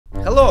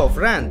Hello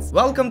friends,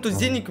 welcome to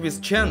Zini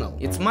Quiz channel.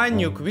 It's my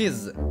new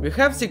quiz. We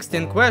have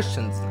 16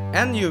 questions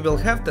and you will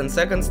have 10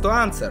 seconds to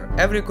answer.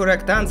 Every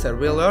correct answer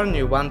will earn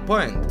you 1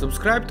 point.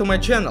 Subscribe to my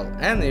channel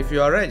and if you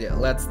are ready,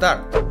 let's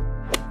start.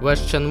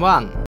 Question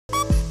 1.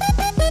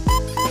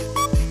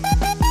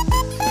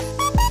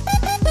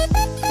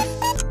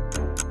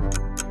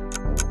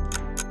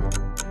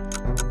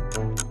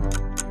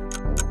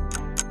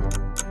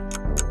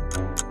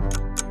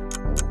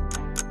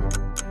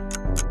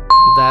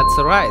 That's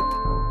right.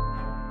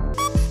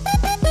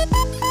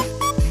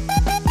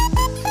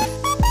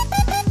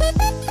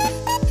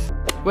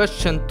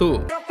 Question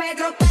 2.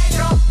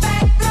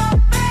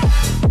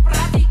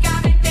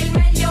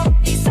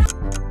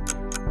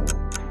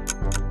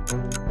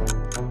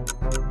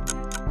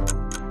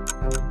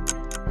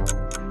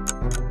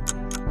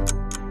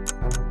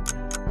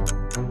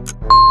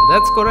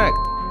 That's correct.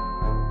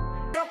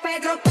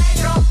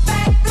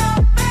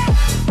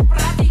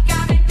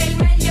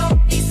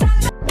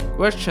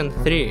 Question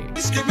 3.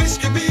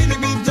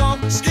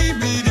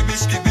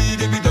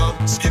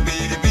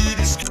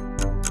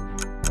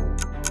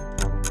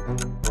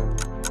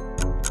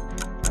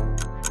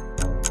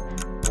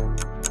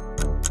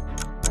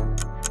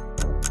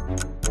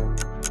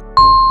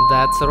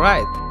 That's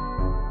right.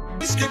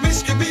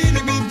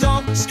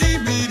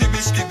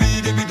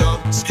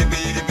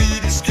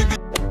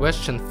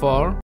 Question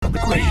 4.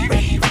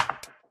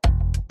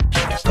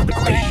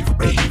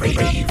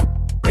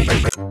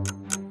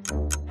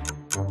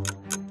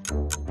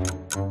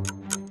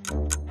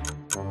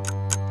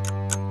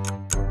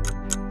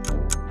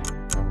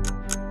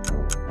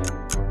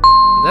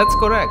 That's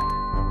correct.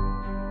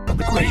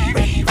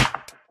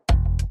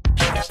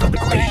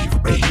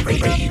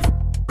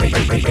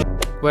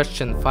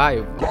 Question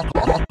 5.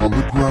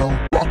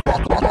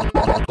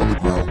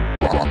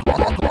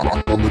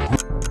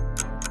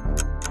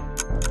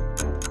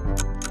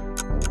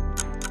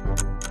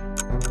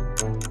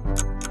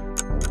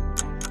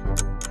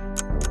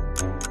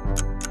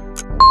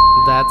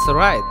 That's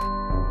right.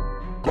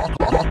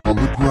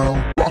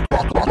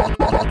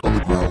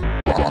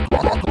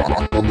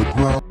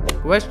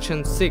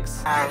 Question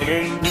 6.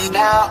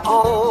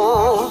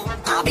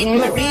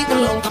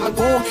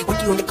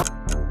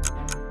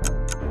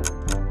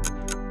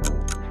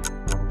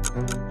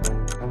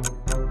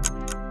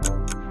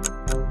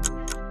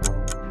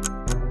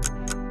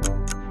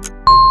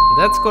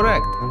 That's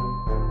correct.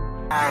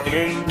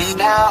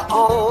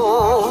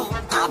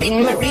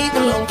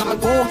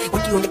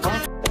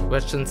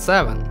 Question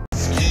 7.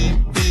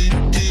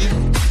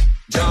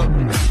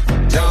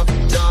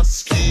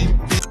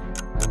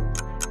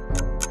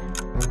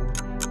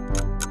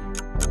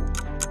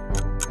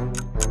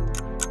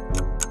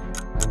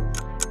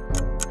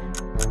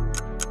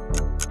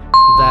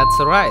 That's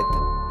right.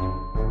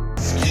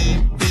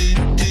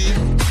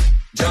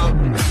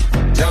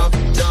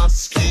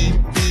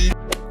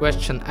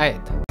 Question 8.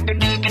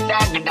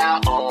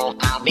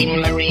 I've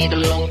been married a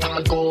long time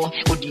ago.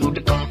 Would you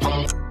come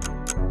home?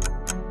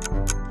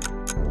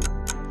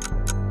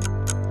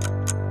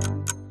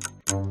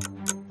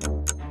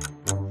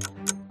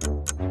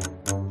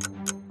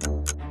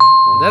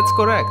 That's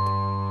correct.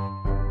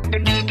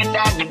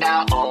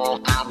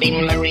 I've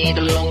been married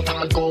a long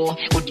time ago.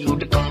 Would you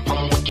come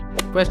home?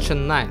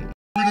 Question 9.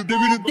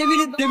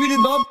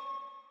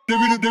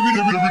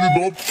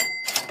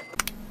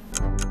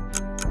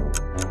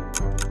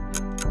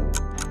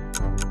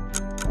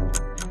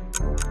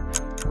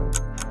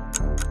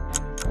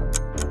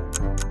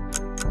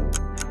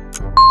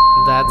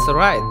 That's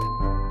right.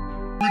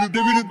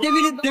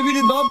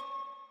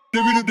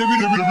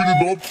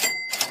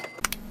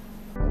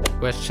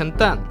 Question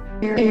 10.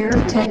 Air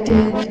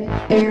protected,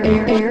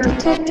 air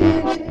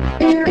protected,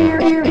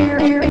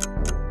 air.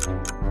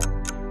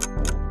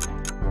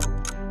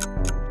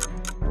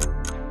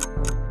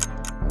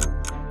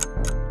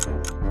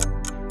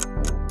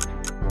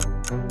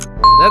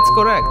 That's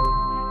correct.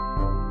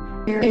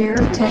 Air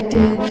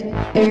protected,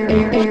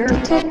 air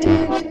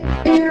protected,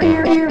 air.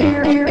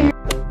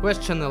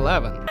 Question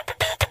 11.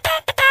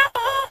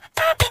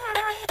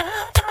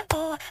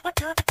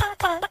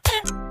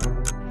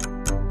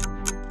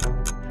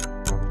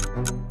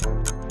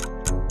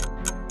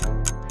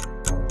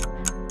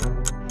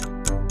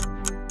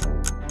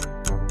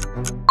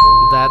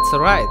 That's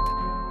right.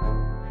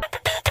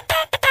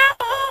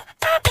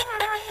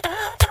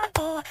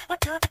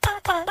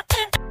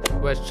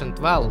 Question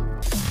 12.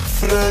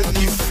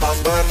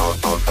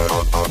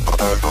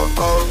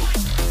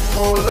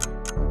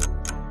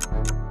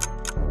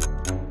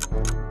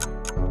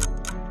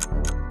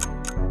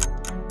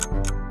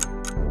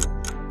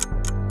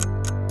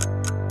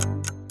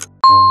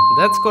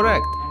 That's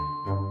correct.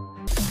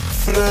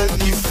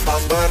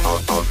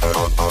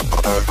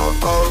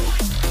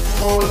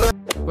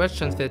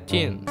 Question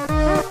 13.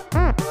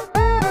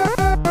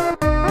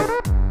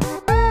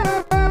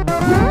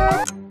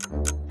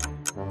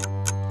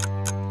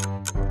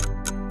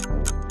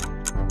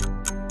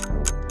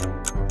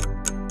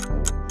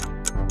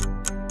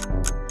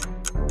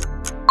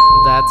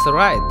 That's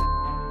right.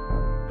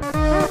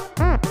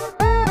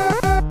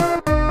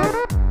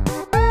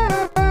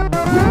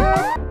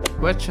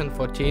 Question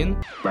 14.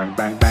 Bang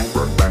bang bang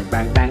bang bang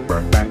bang bang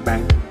bang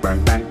bang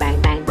bang bang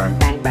bang bang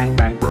bang bang bang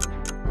bang.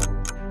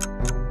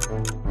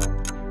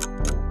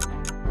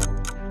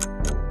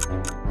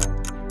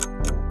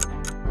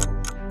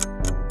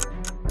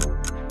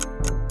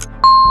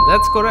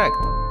 That's correct.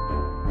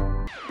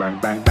 Bang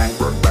bang bang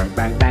bang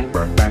bang bang bang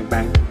bang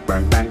bang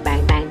bang bang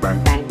bang bang bang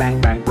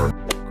bang bang bang.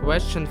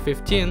 Question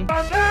 15.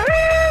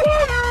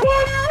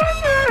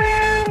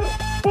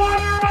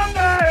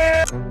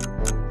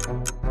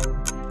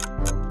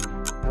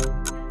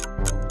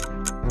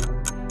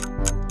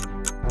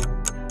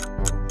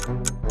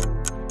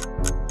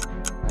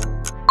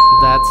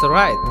 That's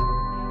right.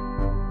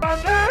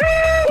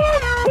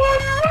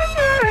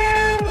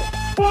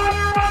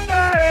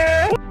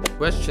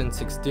 Question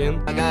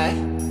 16.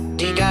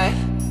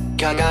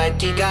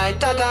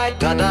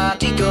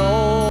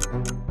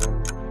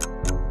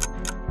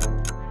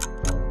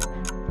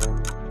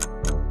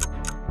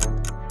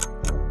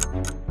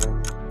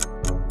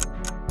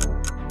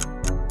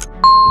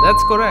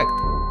 That's correct.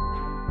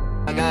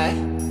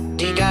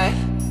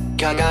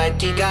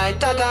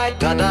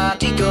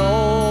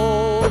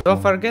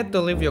 Don't forget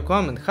to leave your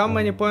comment how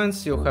many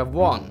points you have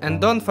won, and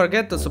don't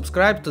forget to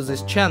subscribe to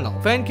this channel.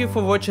 Thank you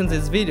for watching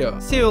this video.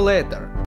 See you later.